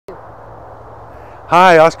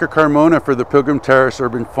Hi, Oscar Carmona for the Terrace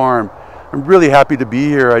Urban Farm. I'm really happy to be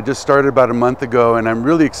here. I just started about a month ago, and I'm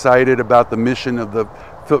really excited about the mission of the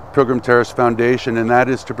Terrace Foundation, and that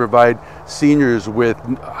is to provide seniors with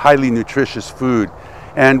highly nutritious food.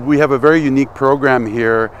 And we have a very unique program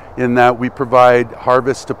here in that we provide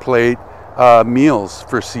harvest to plate meals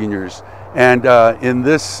for seniors. And in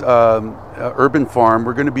this urban farm,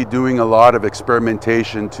 we're going to be doing a lot of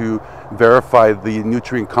experimentation to verify the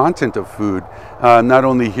nutrient content of food, not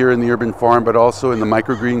only here in the urban farm, but also in the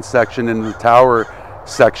microgreen section and the tower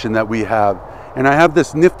section that we have. And I have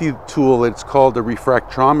this nifty tool, it's called a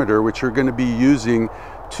refractometer, which we're going to be using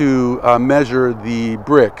to measure the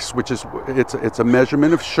Brix, which is it's a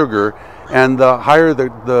measurement of sugar, and the higher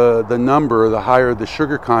the number, the higher the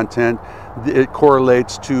sugar content, it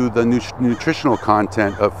correlates to the nutritional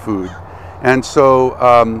content of food. And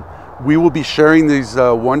so we will be sharing these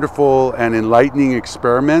wonderful and enlightening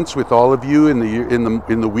experiments with all of you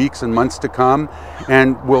in the weeks and months to come,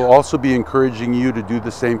 and we'll also be encouraging you to do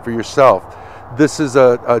the same for yourself. This is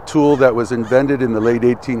a tool that was invented in the late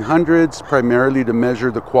 1800s, primarily to measure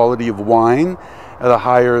the quality of wine. The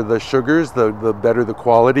higher the sugars, the better the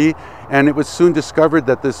quality. And it was soon discovered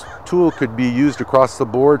that this tool could be used across the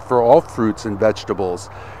board for all fruits and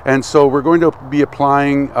vegetables. And so we're going to be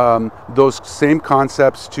applying those same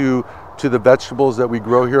concepts to the vegetables that we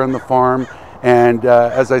grow here on the farm. And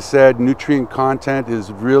as I said, nutrient content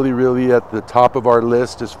is really at the top of our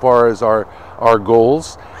list as far as our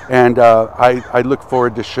goals. And I look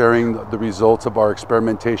forward to sharing the results of our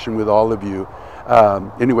experimentation with all of you.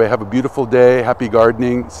 Anyway, have a beautiful day. Happy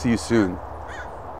gardening. See you soon.